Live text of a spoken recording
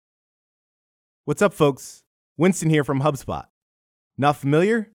What's up, folks? Winston here from HubSpot. Not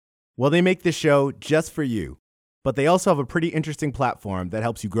familiar? Well, they make this show just for you. But they also have a pretty interesting platform that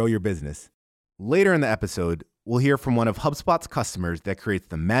helps you grow your business. Later in the episode, we'll hear from one of HubSpot's customers that creates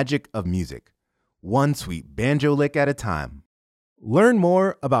the magic of music, one sweet banjo lick at a time. Learn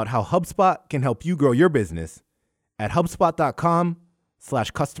more about how HubSpot can help you grow your business at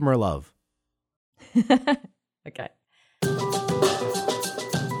HubSpot.com/customerlove. Okay.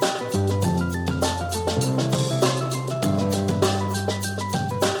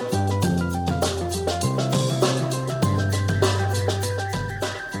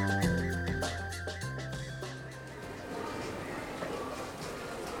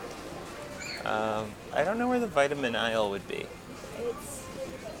 I don't know where the vitamin aisle would be.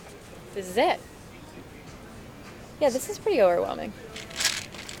 This is it. Yeah, this is pretty overwhelming.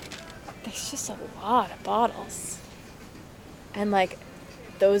 There's just a lot of bottles. And like,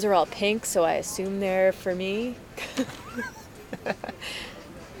 those are all pink, so I assume they're for me.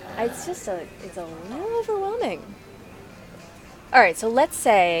 It's a little overwhelming. All right, so let's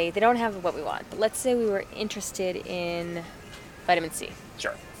say they don't have what we want, but let's say we were interested in vitamin C.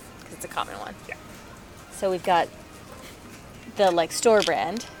 Sure. Because it's a common one. Yeah. So we've got the store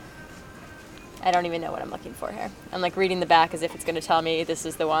brand. I don't even know what I'm looking for here. I'm like reading the back as if it's going to tell me this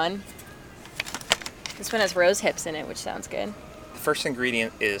is the one. This one has rose hips in it, which sounds good. The first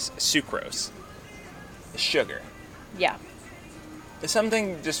ingredient is sucrose, sugar. Yeah.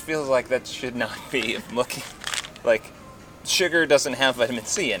 Something just feels like that should not be looking like sugar doesn't have vitamin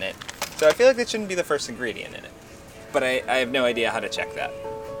C in it. So I feel like that shouldn't be the first ingredient in it. But I have no idea how to check that.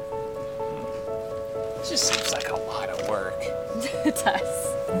 It just seems like a lot of work. It does.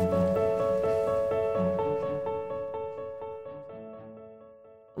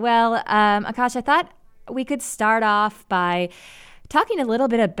 Well, Akash, I thought we could start off by talking a little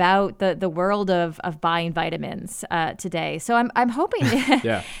bit about the world of buying vitamins today. So I'm hoping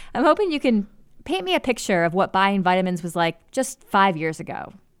Yeah. I'm hoping you can paint me a picture of what buying vitamins was like just 5 years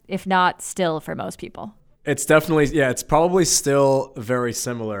ago, if not still for most people. It's definitely, it's probably still very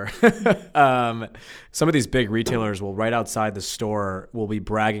similar. Some of these big retailers will right outside the store will be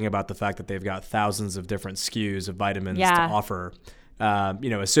bragging about the fact that they've got thousands of different SKUs of vitamins to offer,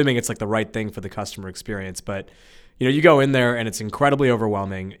 assuming it's like the right thing for the customer experience. But, you go in there and it's incredibly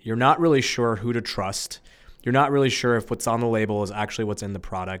overwhelming. You're not really sure who to trust. You're not really sure if what's on the label is actually what's in the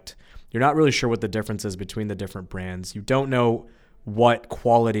product. You're not really sure what the difference is between the different brands. You don't know what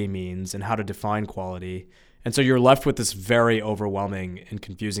quality means and how to define quality. And so you're left with this very overwhelming and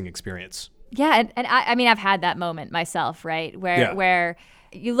confusing experience. Yeah, and I mean, I've had that moment myself, right? Where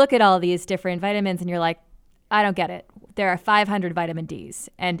you look at all these different vitamins and you're like, I don't get it. There are 500 vitamin Ds.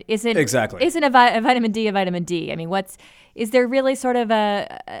 And isn't a vitamin D a vitamin D? I mean, is there really sort of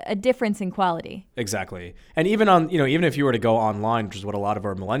a difference in quality? Exactly. And even if you were to go online, which is what a lot of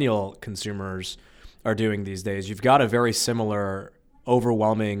our millennial consumers are doing these days, you've got a very similar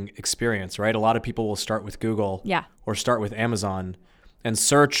overwhelming experience, right? A lot of people will start with Google or start with Amazon and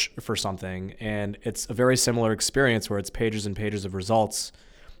search for something. And it's a very similar experience where it's pages and pages of results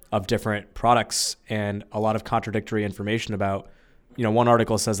of different products and a lot of contradictory information about, one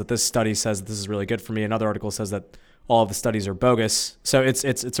article says that this study says that this is really good for me. Another article says that all of the studies are bogus. So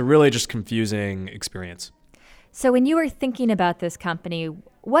it's a really just confusing experience. So when you were thinking about this company,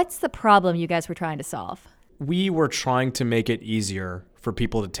 what's the problem you guys were trying to solve? We were trying to make it easier for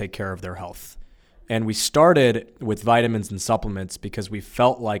people to take care of their health. And we started with vitamins and supplements because we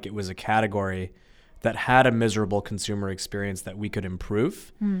felt like it was a category that had a miserable consumer experience that we could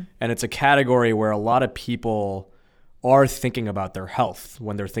improve. And it's a category where a lot of people are thinking about their health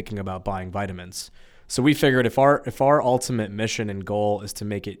when they're thinking about buying vitamins. So we figured if our ultimate mission and goal is to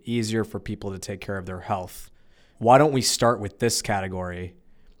make it easier for people to take care of their health, why don't we start with this category,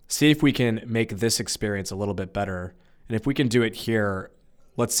 see if we can make this experience a little bit better. And if we can do it here,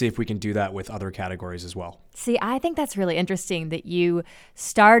 let's see if we can do that with other categories as well. See, I think that's really interesting that you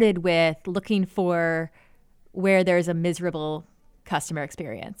started with looking for where there's a miserable customer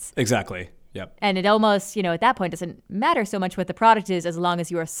experience. Exactly. Yep. And it almost, at that point doesn't matter so much what the product is as long as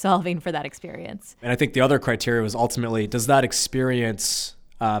you are solving for that experience. And I think the other criteria was ultimately, does that experience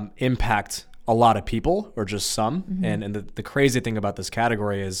impact a lot of people or just some? Mm-hmm. And the crazy thing about this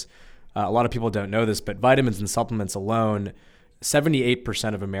category is a lot of people don't know this, but vitamins and supplements alone,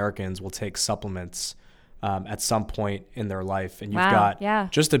 78% of Americans will take supplements at some point in their life. And you've got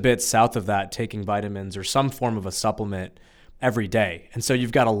just a bit south of that taking vitamins or some form of a supplement every day. And so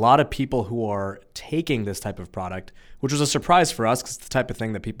you've got a lot of people who are taking this type of product, which was a surprise for us because it's the type of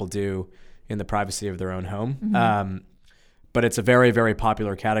thing that people do in the privacy of their own home. Mm-hmm. but it's a very, very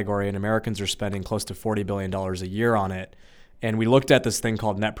popular category, and Americans are spending close to $40 billion a year on it. And we looked at this thing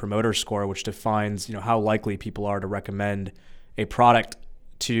called Net Promoter Score, which defines, how likely people are to recommend a product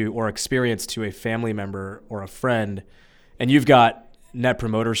to or experience to a family member or a friend. And you've got Net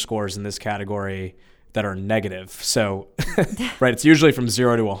Promoter Scores in this category that are negative. So, right, it's usually from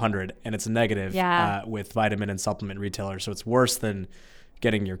 0 to 100, and it's negative with vitamin and supplement retailers. So it's worse than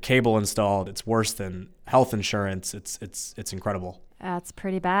getting your cable installed. It's worse than health insurance. It's incredible. That's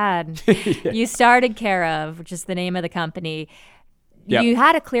pretty bad. You started Care Of, which is the name of the company. Yep. You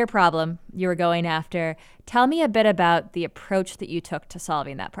had a clear problem you were going after. Tell me a bit about the approach that you took to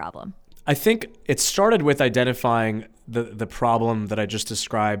solving that problem. I think it started with identifying the problem that I just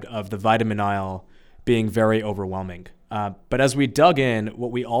described of the vitamin aisle being very overwhelming. But as we dug in,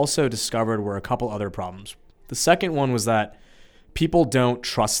 what we also discovered were a couple other problems. The second one was that people don't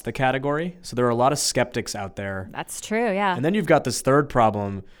trust the category. So there are a lot of skeptics out there. That's true, yeah. And then you've got this third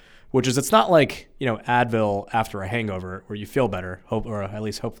problem, which is it's not like, Advil after a hangover where you feel better, or at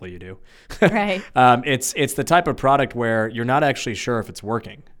least hopefully you do. Right. It's the type of product where you're not actually sure if it's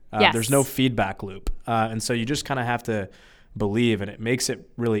working. Yes. There's no feedback loop. And so you just kind of have to believe, and it makes it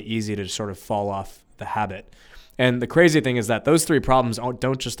really easy to sort of fall off the habit. And the crazy thing is that those three problems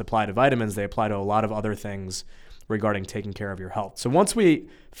don't just apply to vitamins, they apply to a lot of other things regarding taking care of your health. So once we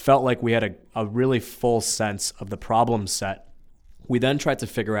felt like we had a really full sense of the problem set, we then tried to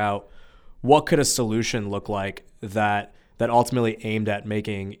figure out what could a solution look like that ultimately aimed at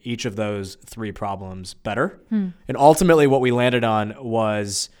making each of those three problems better. And ultimately what we landed on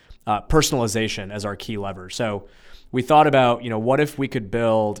was personalization as our key lever. So we thought about, what if we could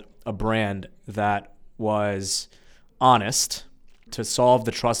build a brand that was honest to solve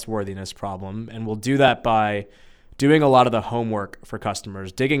the trustworthiness problem, and we'll do that by doing a lot of the homework for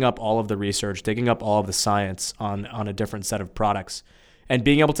customers, digging up all of the research, digging up all of the science on a different set of products, and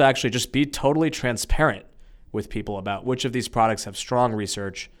being able to actually just be totally transparent with people about which of these products have strong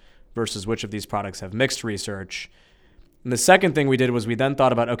research versus which of these products have mixed research. And the second thing we did was we then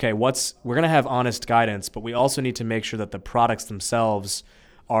thought about, okay, we're going to have honest guidance, but we also need to make sure that the products themselves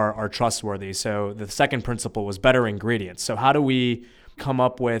are trustworthy. So the second principle was better ingredients. So how do we come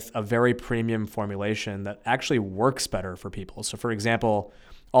up with a very premium formulation that actually works better for people? So for example,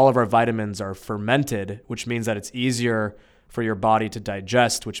 all of our vitamins are fermented, which means that it's easier for your body to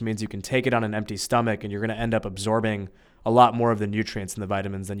digest, which means you can take it on an empty stomach and you're going to end up absorbing a lot more of the nutrients in the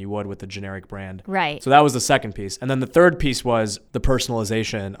vitamins than you would with the generic brand. Right. So that was the second piece. And then the third piece was the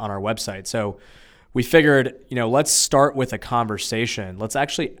personalization on our website. So we figured, let's start with a conversation. Let's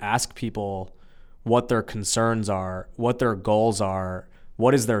actually ask people what their concerns are, what their goals are,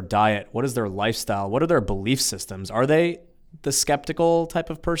 what is their diet, what is their lifestyle, what are their belief systems? Are they the skeptical type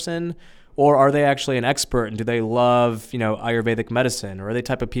of person, or are they actually an expert, and do they love, Ayurvedic medicine, or are they the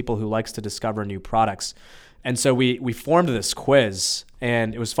type of people who likes to discover new products? And so we formed this quiz,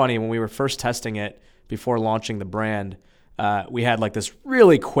 and it was funny when we were first testing it before launching the brand. We had this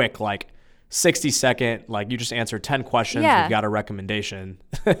really quick 60-second, you just answer 10 questions, You've got a recommendation.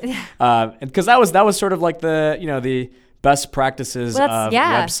 And because that was sort of the best practices of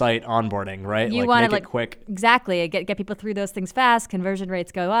website onboarding, right? You want to make it quick. Exactly. Get people through those things fast. Conversion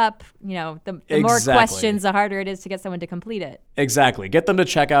rates go up. The more questions, the harder it is to get someone to complete it. Exactly. Get them to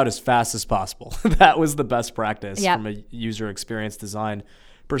check out as fast as possible. That was the best practice from a user experience design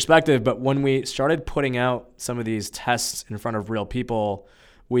perspective. But when we started putting out some of these tests in front of real people,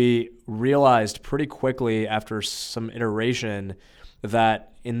 we realized pretty quickly after some iteration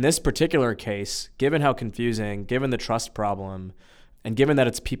that in this particular case, given how confusing, given the trust problem, and given that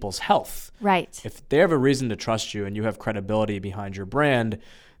it's people's health, right? If they have a reason to trust you and you have credibility behind your brand,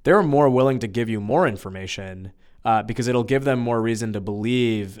 they're more willing to give you more information because it'll give them more reason to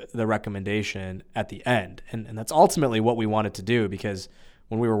believe the recommendation at the end. And that's ultimately what we wanted to do, because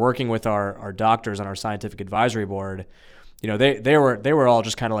when we were working with our doctors on our scientific advisory board, they were all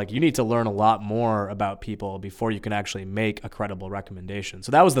just kind of you need to learn a lot more about people before you can actually make a credible recommendation.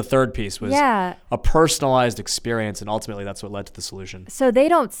 So that was the third piece, was a personalized experience, and ultimately that's what led to the solution. So they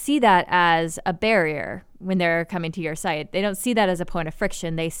don't see that as a barrier when they're coming to your site. They don't see that as a point of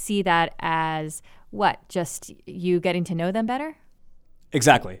friction. They see that as what? Just you getting to know them better?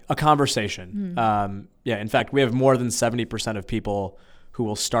 Exactly. A conversation. In fact, we have more than 70% of people who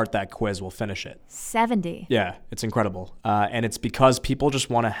will start that quiz will finish it. 70. Yeah, it's incredible. And it's because people just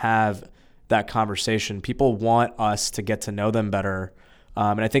want to have that conversation. People want us to get to know them better.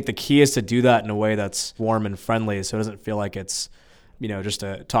 And I think the key is to do that in a way that's warm and friendly, so it doesn't feel like it's, just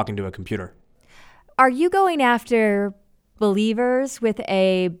talking to a computer. Are you going after believers with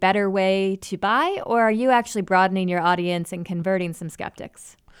a better way to buy, or are you actually broadening your audience and converting some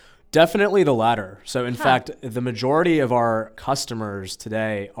skeptics? Definitely the latter. So in fact, the majority of our customers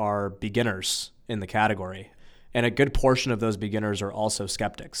today are beginners in the category. And a good portion of those beginners are also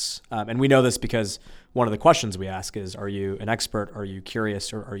skeptics. And we know this because one of the questions we ask is, are you an expert? Are you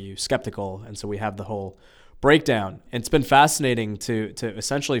curious? Or are you skeptical? And so we have the whole breakdown. And it's been fascinating to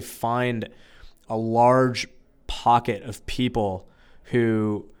essentially find a large pocket of people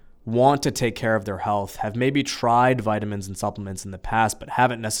who want to take care of their health, have maybe tried vitamins and supplements in the past, but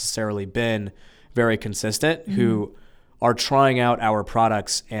haven't necessarily been very consistent, who are trying out our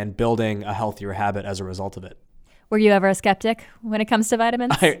products and building a healthier habit as a result of it. Were you ever a skeptic when it comes to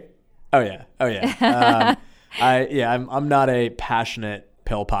vitamins? Oh yeah. I'm not a passionate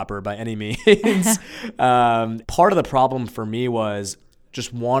pill popper by any means. Part of the problem for me was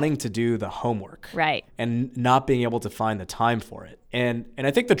just wanting to do the homework, right, and not being able to find the time for it. And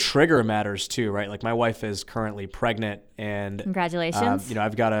I think the trigger matters too, right? Like my wife is currently pregnant, and congratulations.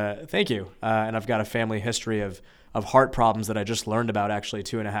 I've got thank you, and I've got a family history of heart problems that I just learned about actually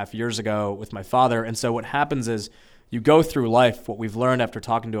 2.5 years ago with my father. And so what happens is you go through life. What we've learned after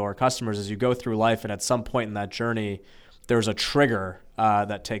talking to our customers is you go through life, and at some point in that journey, there's a trigger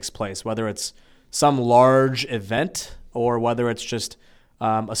that takes place, whether it's some large event or whether it's just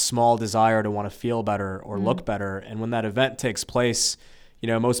a small desire to want to feel better or look better. And when that event takes place,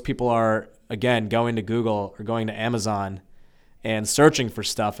 most people are, again, going to Google or going to Amazon and searching for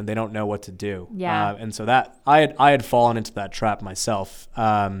stuff, and they don't know what to do. Yeah. And so that I had fallen into that trap myself.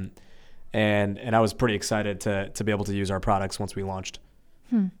 And I was pretty excited to be able to use our products once we launched.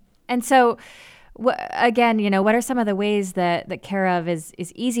 And so, again, what are some of the ways that Care of is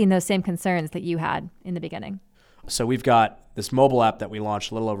easing those same concerns that you had in the beginning? So we've got this mobile app that we launched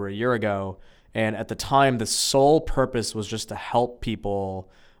a little over a year ago. And at the time, the sole purpose was just to help people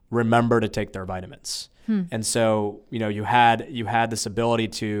remember to take their vitamins. And so, you had this ability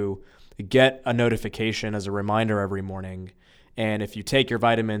to get a notification as a reminder every morning. And if you take your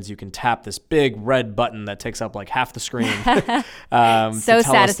vitamins, you can tap this big red button that takes up like half the screen so to tell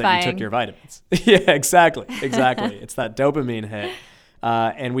satisfying. us that you took your vitamins. Yeah, exactly. It's that dopamine hit.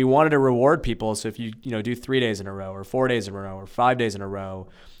 And we wanted to reward people. So if you do 3 days in a row or 4 days in a row or 5 days in a row,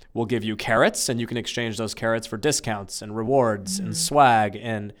 we'll give you carrots, and you can exchange those carrots for discounts and rewards and swag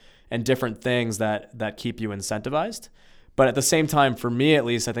and different things that keep you incentivized. But at the same time, for me at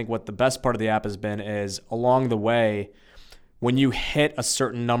least, I think what the best part of the app has been is along the way, when you hit a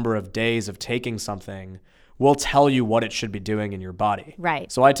certain number of days of taking something, we'll tell you what it should be doing in your body.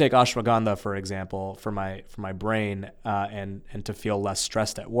 Right. So I take ashwagandha, for example, for my brain and to feel less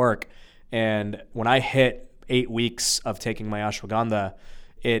stressed at work. And when I hit 8 weeks of taking my ashwagandha,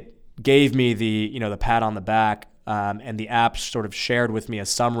 it gave me the pat on the back, and the app sort of shared with me a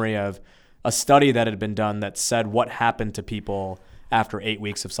summary of a study that had been done that said what happened to people after 8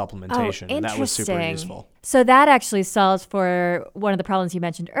 weeks of supplementation. Oh, and that was super useful. So that actually solves for one of the problems you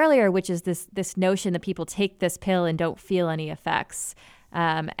mentioned earlier, which is this notion that people take this pill and don't feel any effects.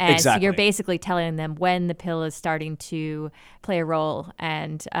 Exactly. So you're basically telling them when the pill is starting to play a role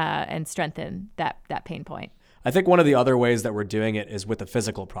and strengthen that pain point. I think one of the other ways that we're doing it is with the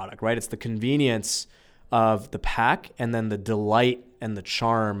physical product, right? It's the convenience of the pack and then the delight and the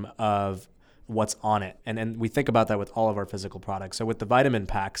charm of what's on it. And we think about that with all of our physical products. So with the vitamin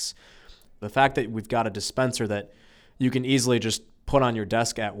packs, the fact that we've got a dispenser that you can easily just put on your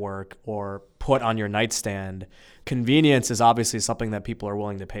desk at work or put on your nightstand, convenience is obviously something that people are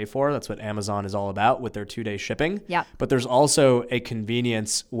willing to pay for. That's what Amazon is all about with their 2-day shipping. Yeah. But there's also a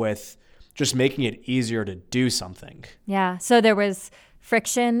convenience with just making it easier to do something. Yeah. So there was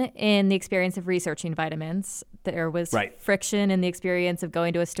friction in the experience of researching vitamins. There was friction in the experience of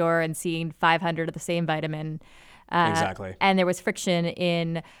going to a store and seeing 500 of the same vitamin. Exactly. And there was friction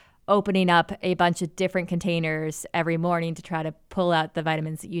in opening up a bunch of different containers every morning to try to pull out the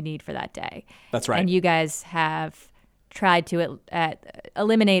vitamins that you need for that day. That's right. And you guys have tried to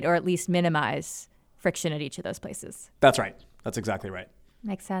eliminate or at least minimize friction at each of those places. That's right. That's exactly right.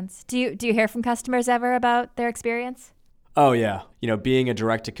 Makes sense. Do you hear from customers ever about their experience? Oh, yeah. Being a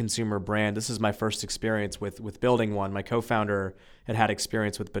direct-to-consumer brand, this is my first experience with building one. My co-founder had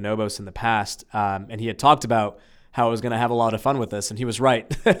experience with Bonobos in the past, and he had talked about how I was going to have a lot of fun with this, and he was right.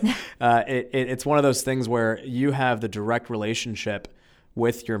 It's one of those things where you have the direct relationship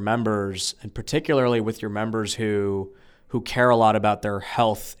with your members, and particularly with your members who care a lot about their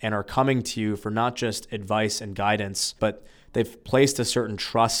health and are coming to you for not just advice and guidance, but they've placed a certain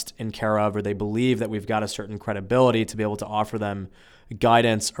trust in Care of, or they believe that we've got a certain credibility to be able to offer them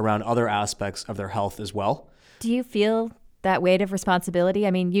guidance around other aspects of their health as well. Do you feel that weight of responsibility?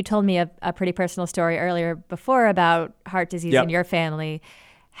 I mean, you told me a pretty personal story earlier before about heart disease in your family.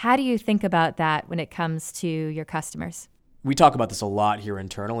 How do you think about that when it comes to your customers? We talk about this a lot here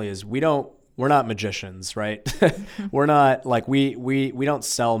internally, is we're not magicians, right? We're not like, we don't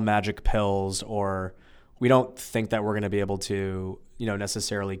sell magic pills, or we don't think that we're going to be able to,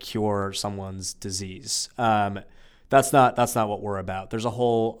 necessarily cure someone's disease. That's not what we're about. There's a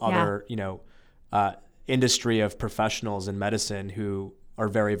whole other, industry of professionals in medicine who are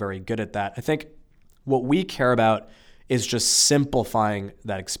very, very good at that. I think what we care about is just simplifying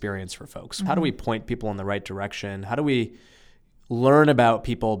that experience for folks. Mm-hmm. How do we point people in the right direction? How do we learn about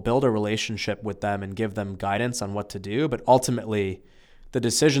people, build a relationship with them, and give them guidance on what to do? But ultimately, the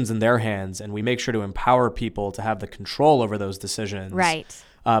decision's in their hands, and we make sure to empower people to have the control over those decisions. Right.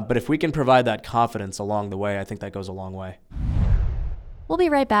 But if we can provide that confidence along the way, I think that goes a long way. We'll be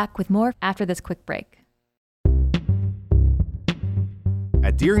right back with more after this quick break.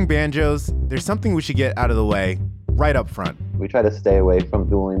 At Deering Banjos, there's something we should get out of the way right up front. We try to stay away from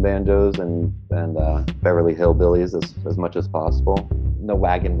dueling banjos and Beverly Hillbillies as much as possible. No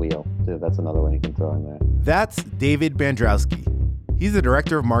wagon wheel, too. That's another one you can throw in there. That's David Bandrowski. He's the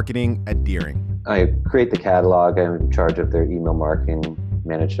director of marketing at Deering. I create the catalog. I'm in charge of their email marketing,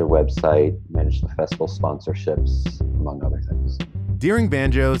 manage their website, manage the festival sponsorships, among other things. Deering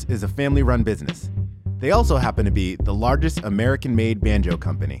Banjos is a family-run business. They also happen to be the largest American-made banjo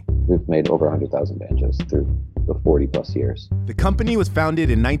company. We've made over 100,000 banjos through the 40-plus years. The company was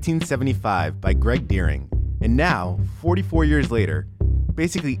founded in 1975 by Greg Deering, and now, 44 years later,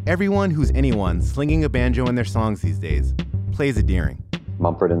 basically everyone who's anyone slinging a banjo in their songs these days plays a Deering.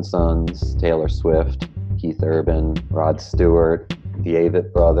 Mumford & Sons, Taylor Swift, Keith Urban, Rod Stewart, the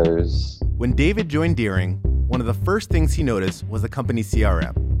Avett Brothers. When David joined Deering, one of the first things he noticed was the company's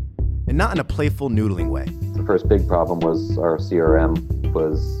CRM, and not in a playful, noodling way. The first big problem was our CRM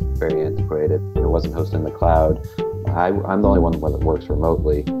was very antiquated. It wasn't hosted in the cloud. I'm the only one that works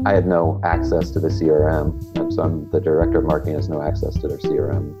remotely. I had no access to the CRM, and so the director of marketing has no access to their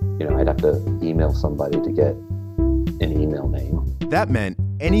CRM. I'd have to email somebody to get an email name. That meant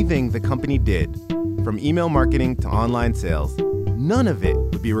anything the company did, from email marketing to online sales, none of it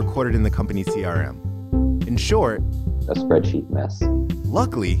would be recorded in the company's CRM. In short, a spreadsheet mess.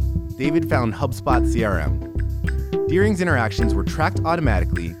 Luckily, David found HubSpot CRM. Deering's interactions were tracked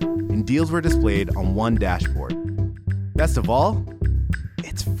automatically, and deals were displayed on one dashboard. Best of all,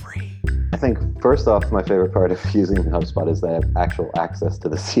 it's free. I think, first off, my favorite part of using HubSpot is that I have actual access to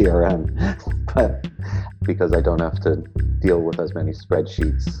the CRM, but because I don't have to deal with as many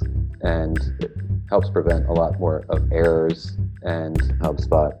spreadsheets, and it helps prevent a lot more of errors, and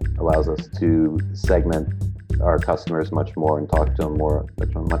HubSpot allows us to segment our customers much more and talk to them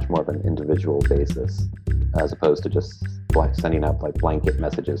much more of an individual basis, as opposed to just sending out blanket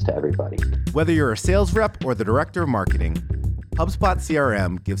messages to everybody. Whether you're a sales rep or the director of marketing, HubSpot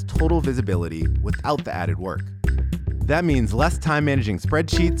CRM gives total visibility without the added work. That means less time managing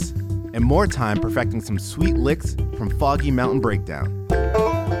spreadsheets and more time perfecting some sweet licks from Foggy Mountain Breakdown.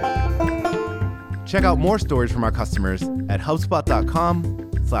 Check out more stories from our customers at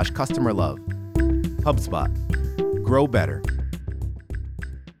HubSpot.com/customerlove. HubSpot. Grow better.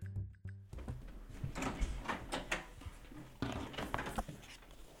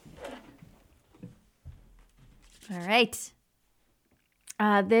 All right.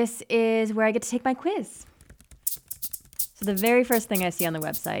 This is where I get to take my quiz. So the very first thing I see on the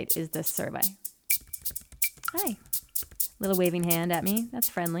website is this survey. Hi. Little waving hand at me. That's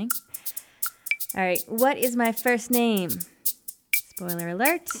friendly. All right. What is my first name? Spoiler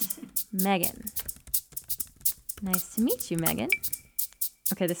alert. Megan. Nice to meet you, Megan.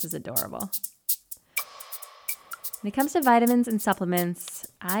 Okay, this is adorable. When it comes to vitamins and supplements,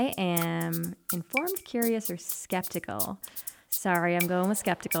 I am informed, curious, or skeptical. Sorry, I'm going with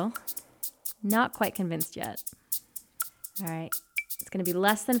skeptical. Not quite convinced yet. All right, it's going to be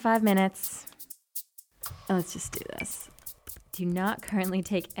less than 5 minutes. Let's just do this. Do not currently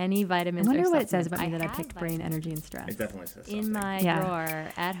take any vitamins or supplements. I wonder what it says about me that I picked brain, energy, and stress. It definitely says something. In my drawer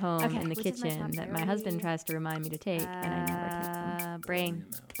at home in the kitchen that my husband tries to remind me to take, and I never take them. Brain.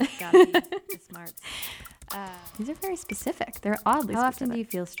 Gotta be smart. These are very specific. They're oddly specific. How often do you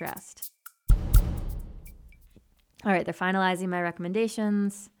feel stressed? All right, they're finalizing my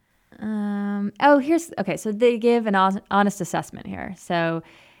recommendations. So they give an honest assessment here. So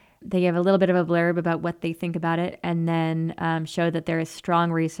they give a little bit of a blurb about what they think about it, and then show that there is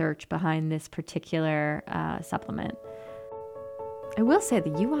strong research behind this particular supplement. I will say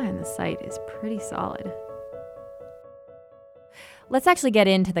the UI on the site is pretty solid. Let's actually get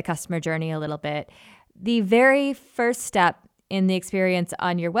into the customer journey a little bit. The very first step in the experience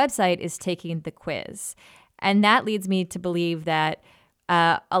on your website is taking the quiz. And that leads me to believe that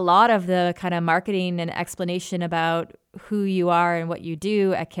a lot of the kind of marketing and explanation about who you are and what you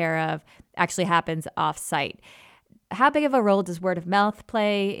do at Care of actually happens off-site. How big of a role does word of mouth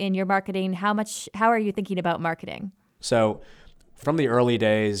play in your marketing? How are you thinking about marketing? So from the early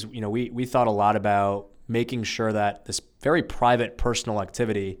days, we thought a lot about making sure that this very private personal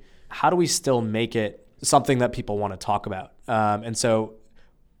activity, how do we still make it something that people want to talk about? And so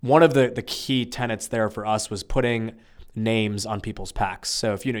one of the key tenets there for us was putting names on people's packs.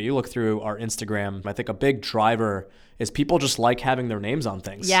 So if you look through our Instagram, I think a big driver is people just like having their names on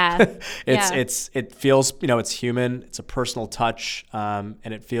things. Yeah. It feels, it's human, it's a personal touch, and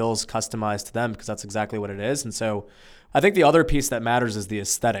it feels customized to them because that's exactly what it is. And so I think the other piece that matters is the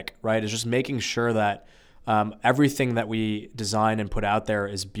aesthetic, right? Is just making sure that everything that we design and put out there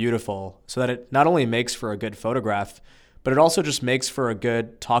is beautiful so that it not only makes for a good photograph, but it also just makes for a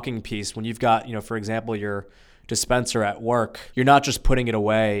good talking piece. When you've got, for example, your dispenser at work, you're not just putting it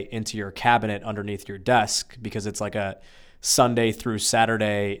away into your cabinet underneath your desk because it's like a Sunday through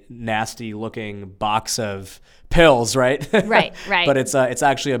Saturday nasty looking box of pills, right? Right. But it's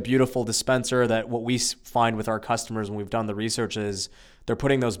actually a beautiful dispenser that what we find with our customers when we've done the research is they're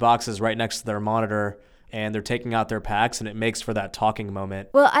putting those boxes right next to their monitor and they're taking out their packs, and it makes for that talking moment.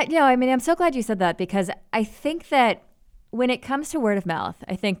 Well, I'm so glad you said that, because I think that when it comes to word of mouth,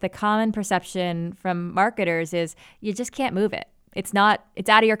 I think the common perception from marketers is you just can't move it. It's out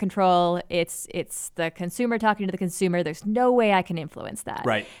of your control. It's the consumer talking to the consumer. There's no way I can influence that.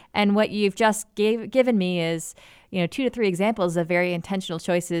 Right. And what you've just given me is, 2 to 3 examples of very intentional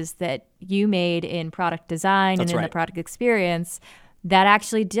choices that you made in product design That's and in right. the product experience that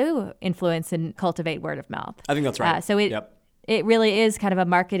actually do influence and cultivate word of mouth. I think that's right. So it really is kind of a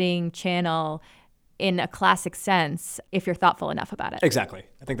marketing channel in a classic sense if you're thoughtful enough about it. Exactly.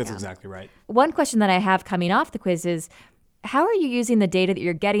 I think that's exactly right. One question that I have coming off the quiz is, how are you using the data that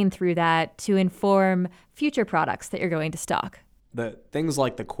you're getting through that to inform future products that you're going to stock? The things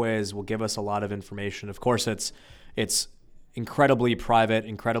like the quiz will give us a lot of information. Of course, it's incredibly private,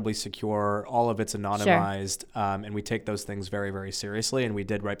 incredibly secure. All of it's anonymized, and we take those things very, very seriously, and we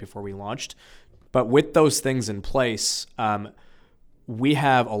did right before we launched. But with those things in place, we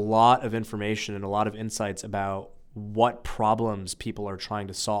have a lot of information and a lot of insights about what problems people are trying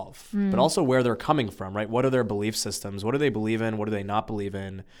to solve, but also where they're coming from, right? What are their belief systems? What do they believe in? What do they not believe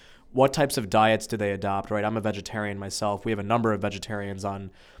in? What types of diets do they adopt, right? I'm a vegetarian myself. We have a number of vegetarians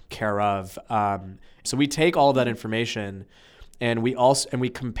on Care of. So we take all of that information and we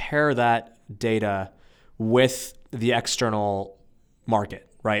compare that data with the external market,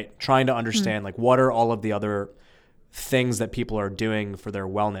 right? Trying to understand what are all of the other things that people are doing for their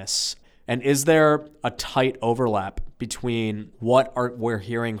wellness. And is there a tight overlap between what we're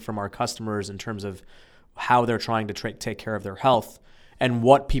hearing from our customers in terms of how they're trying to take care of their health and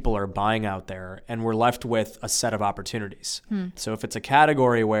what people are buying out there? And we're left with a set of opportunities. So if it's a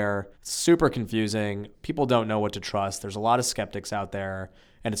category where it's super confusing, people don't know what to trust, there's a lot of skeptics out there,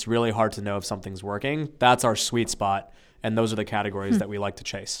 and it's really hard to know if something's working, that's our sweet spot. And those are the categories that we like to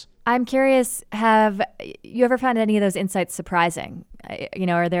chase. I'm curious, have you ever found any of those insights surprising?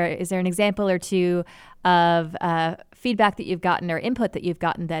 Is there an example or two of feedback that you've gotten or input that you've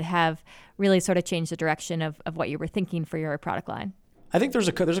gotten that have really sort of changed the direction of what you were thinking for your product line? I think there's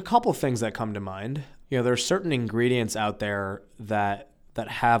a couple of things that come to mind. There are certain ingredients out there that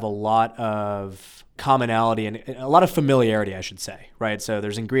have a lot of commonality and a lot of familiarity, I should say, right? So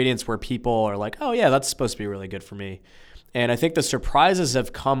there's ingredients where people are like, oh yeah, that's supposed to be really good for me. And I think the surprises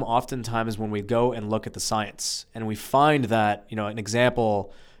have come oftentimes when we go and look at the science and we find that, an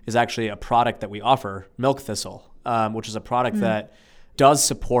example is actually a product that we offer, milk thistle, which is a product that does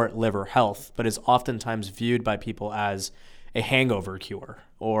support liver health, but is oftentimes viewed by people as a hangover cure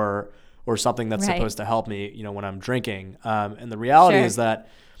or something that's supposed to help me, when I'm drinking. And the reality is that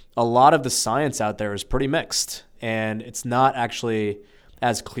a lot of the science out there is pretty mixed and it's not actually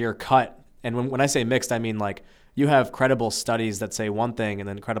as clear cut. And when I say mixed, I mean like, you have credible studies that say one thing and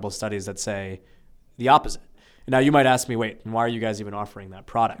then credible studies that say the opposite. Now, you might ask me, wait, why are you guys even offering that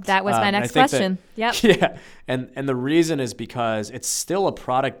product? That was my next question. Yep. Yeah. And the reason is because it's still a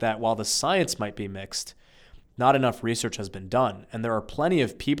product that while the science might be mixed, not enough research has been done. And there are plenty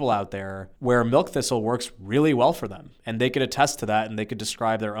of people out there where milk thistle works really well for them. And they could attest to that and they could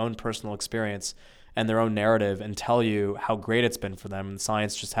describe their own personal experience and their own narrative and tell you how great it's been for them. And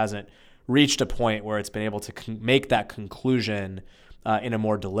science just hasn't reached a point where it's been able to make that conclusion in a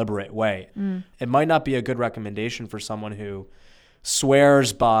more deliberate way. It might not be a good recommendation for someone who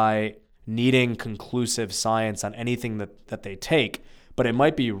swears by needing conclusive science on anything that they take, but it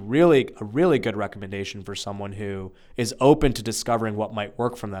might be a really good recommendation for someone who is open to discovering what might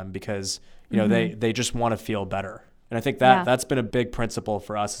work for them because, they just want to feel better. And I think that's been a big principle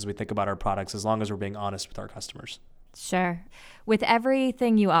for us as we think about our products, as long as we're being honest with our customers. Sure. With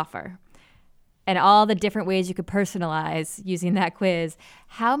everything you offer and all the different ways you could personalize using that quiz,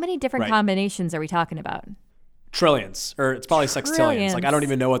 how many different combinations are we talking about? Trillions, or it's probably sextillions. Like I don't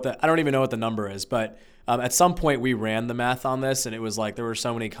even know what the number is, but at some point we ran the math on this, and it was like there were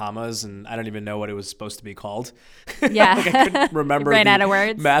so many commas, and I don't even know what it was supposed to be called. Yeah, like I couldn't remember ran the out of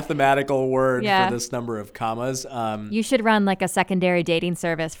words. Mathematical word for this number of commas. You should run like a secondary dating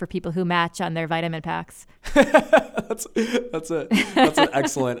service for people who match on their vitamin packs. That's an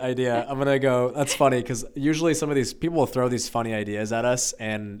excellent idea. I'm gonna go. That's funny because usually some of these people will throw these funny ideas at us,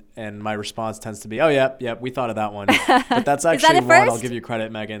 and my response tends to be, "Oh, yep, we thought of that one." But that's actually one. I'll give you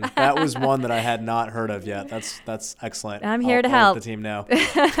credit, Megan. That was one that I had not heard of yet. That's excellent. I'm here to help the team now.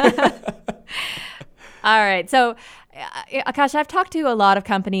 All right. So, Akash, I've talked to a lot of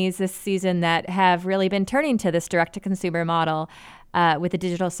companies this season that have really been turning to this direct-to-consumer model with a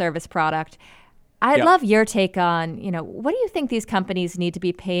digital service product. I'd love your take on, what do you think these companies need to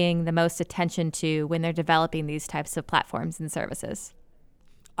be paying the most attention to when they're developing these types of platforms and services?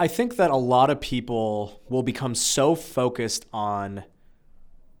 I think that a lot of people will become so focused on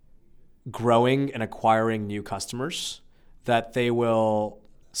growing and acquiring new customers that they will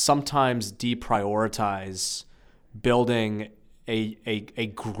sometimes deprioritize building a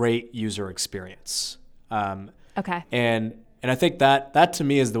great user experience. Okay. And I think that to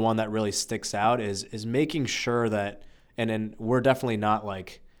me is the one that really sticks out is making sure that, and we're definitely not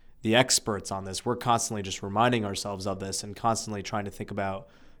like the experts on this. We're constantly just reminding ourselves of this and constantly trying to think about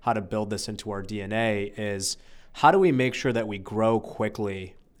how to build this into our DNA is how do we make sure that we grow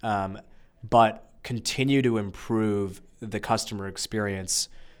quickly, but continue to improve the customer experience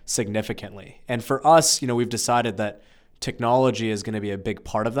significantly. And for us, we've decided that technology is going to be a big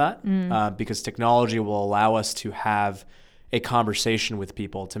part of that because technology will allow us to have a conversation with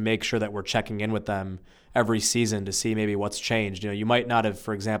people to make sure that we're checking in with them every season to see maybe what's changed. You might not have,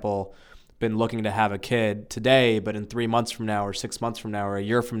 for example, been looking to have a kid today, but in 3 months from now or 6 months from now or a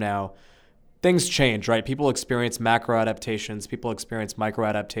year from now, things change, right? People experience macro adaptations, people experience micro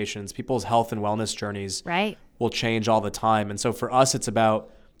adaptations, people's health and wellness journeys will change all the time. And so for us, it's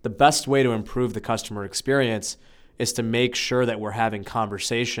about the best way to improve the customer experience is to make sure that we're having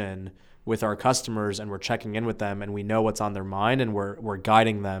conversation with our customers and we're checking in with them and we know what's on their mind and we're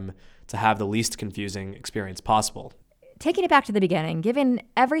guiding them to have the least confusing experience possible. Taking it back to the beginning, given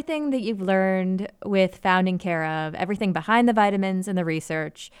everything that you've learned with founding Care of, everything behind the vitamins and the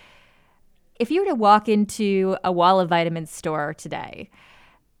research, if you were to walk into a Wall of Vitamins store today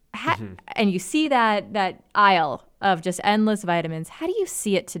and you see that aisle of just endless vitamins, how do you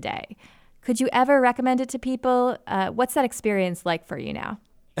see it today? Could you ever recommend it to people? What's that experience like for you now?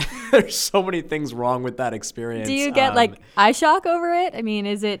 There's so many things wrong with that experience. Do you get eye shock over it? I mean,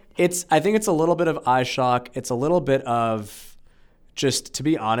 is it? I think it's a little bit of eye shock. It's a little bit of just, to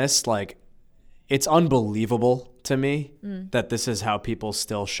be honest, it's unbelievable to me that this is how people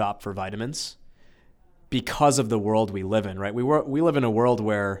still shop for vitamins because of the world we live in, right? We live in a world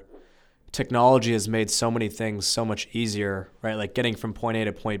where technology has made so many things so much easier, right? Like getting from point A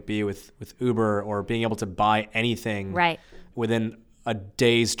to point B with Uber or being able to buy anything within a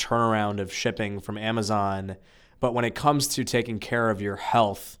day's turnaround of shipping from Amazon. But when it comes to taking care of your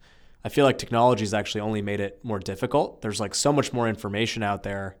health, I feel like technology has actually only made it more difficult. There's so much more information out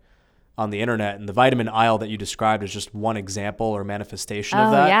there on the internet, and the vitamin aisle that you described is just one example or manifestation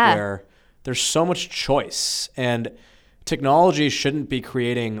of that, where there's so much choice. And technology shouldn't be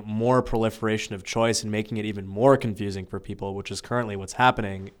creating more proliferation of choice and making it even more confusing for people, which is currently what's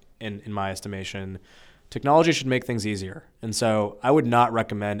happening in my estimation. Technology should make things easier. And so I would not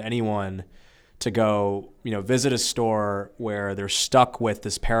recommend anyone to go, visit a store where they're stuck with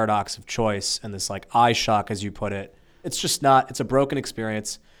this paradox of choice and this eye shock, as you put it. It's just not, it's a broken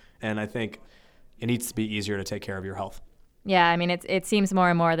experience. And I think it needs to be easier to take care of your health. Yeah, I mean, it seems more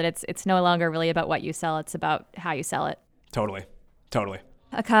and more that it's no longer really about what you sell. It's about how you sell it. Totally.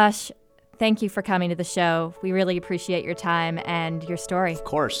 Akash, thank you for coming to the show. We really appreciate your time and your story. Of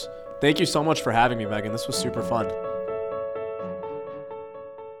course. Thank you so much for having me, Megan. This was super fun.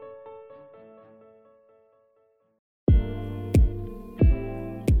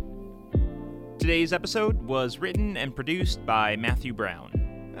 Today's episode was written and produced by Matthew Brown.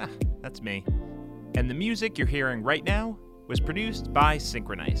 That's me. And the music you're hearing right now was produced by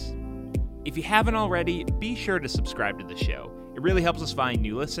Synchronize. If you haven't already, be sure to subscribe to the show. It really helps us find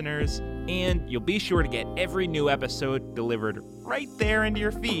new listeners, and you'll be sure to get every new episode delivered right there into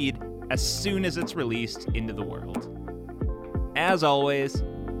your feed as soon as it's released into the world. As always,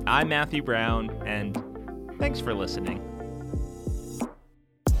 I'm Matthew Brown, and thanks for listening. Did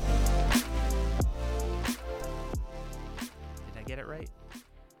I get it right?